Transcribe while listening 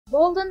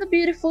Bold and the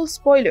Beautiful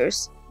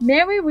spoilers.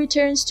 Mary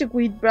returns to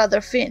greet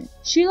brother Finn.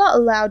 Sheila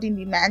allowed in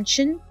the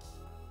mansion.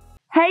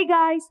 Hey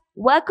guys,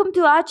 welcome to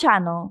our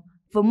channel.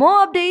 For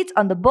more updates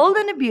on The Bold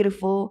and the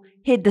Beautiful,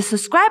 hit the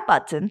subscribe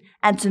button,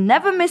 and to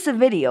never miss a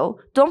video,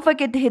 don't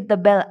forget to hit the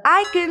bell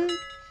icon.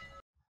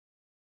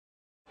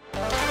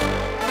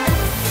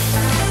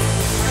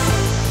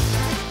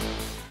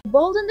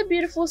 Bold and the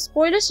Beautiful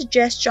spoilers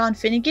suggest John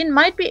Finnegan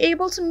might be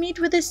able to meet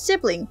with his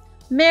sibling,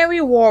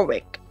 Mary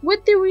Warwick.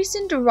 With the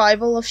recent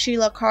arrival of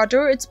Sheila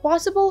Carter, it's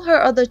possible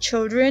her other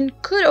children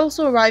could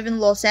also arrive in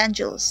Los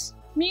Angeles.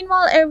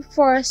 Meanwhile, Eric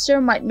Forrester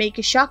might make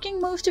a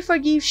shocking move to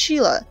forgive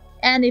Sheila.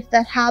 And if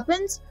that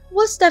happens,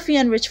 will Steffi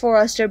and Rich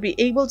Forrester be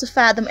able to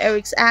fathom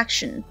Eric's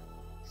action?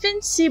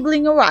 Finn's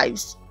sibling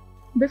arrives.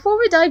 Before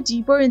we dive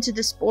deeper into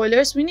the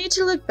spoilers, we need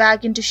to look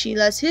back into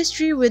Sheila's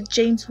history with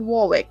James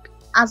Warwick.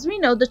 As we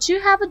know, the two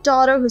have a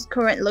daughter whose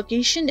current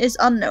location is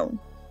unknown.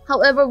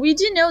 However, we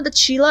do know that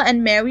Sheila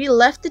and Mary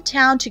left the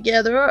town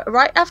together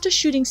right after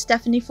shooting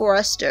Stephanie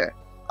Forrester.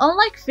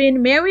 Unlike Finn,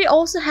 Mary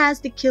also has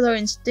the killer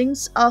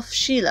instincts of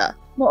Sheila.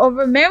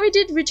 Moreover, Mary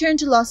did return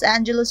to Los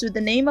Angeles with the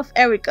name of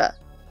Erica.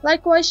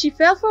 Likewise, she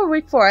fell for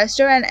Rick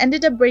Forrester and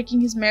ended up breaking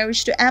his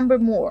marriage to Amber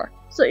Moore.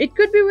 So it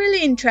could be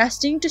really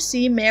interesting to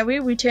see Mary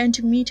return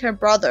to meet her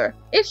brother.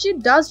 If she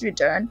does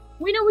return,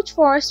 we know which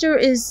Forrester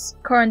is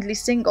currently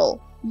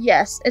single.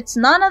 Yes, it's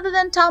none other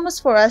than Thomas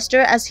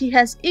Forrester, as he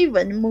has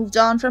even moved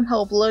on from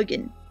Hope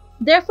Logan.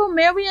 Therefore,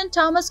 Mary and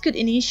Thomas could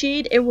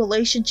initiate a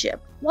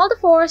relationship. While the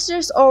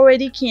Forresters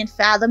already can't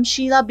fathom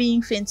Sheila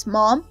being Finn's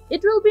mom,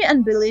 it will be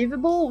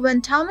unbelievable when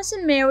Thomas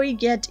and Mary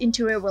get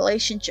into a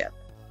relationship.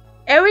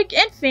 Eric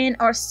and Finn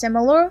are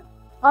similar.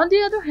 On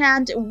the other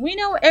hand, we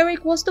know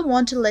Eric was the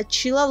one to let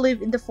Sheila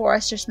live in the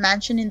Forresters'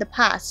 mansion in the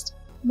past.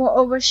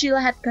 Moreover, Sheila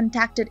had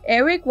contacted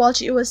Eric while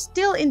she was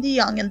still in The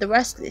Young and the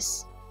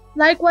Restless.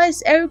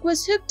 Likewise, Eric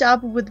was hooked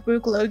up with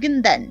Brooke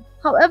Logan then.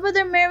 However,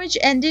 their marriage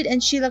ended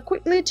and Sheila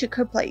quickly took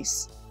her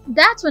place.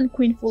 That's when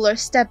Queen Fuller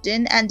stepped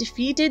in and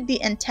defeated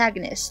the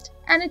antagonist,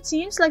 and it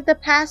seems like the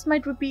past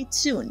might repeat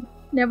soon.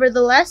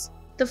 Nevertheless,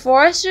 the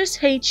Forresters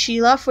hate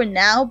Sheila for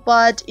now,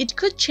 but it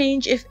could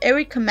change if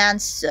Eric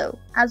commands so.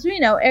 As we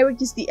know,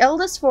 Eric is the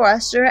eldest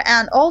Forrester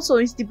and also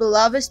is the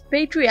beloved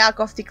patriarch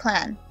of the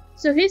clan.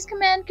 So his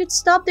command could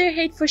stop their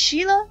hate for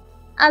Sheila?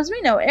 As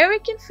we know,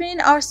 Eric and Finn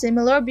are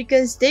similar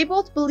because they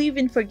both believe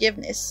in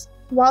forgiveness.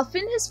 While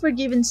Finn has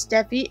forgiven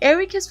Steffi,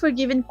 Eric has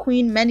forgiven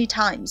Queen many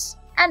times.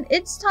 And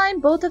it's time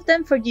both of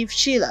them forgive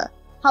Sheila.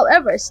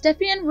 However,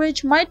 Steffi and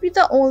Rich might be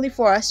the only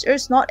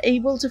Forresters not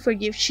able to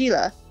forgive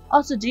Sheila.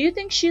 Also, do you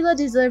think Sheila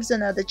deserves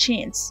another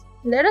chance?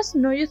 Let us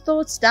know your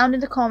thoughts down in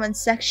the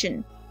comments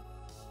section.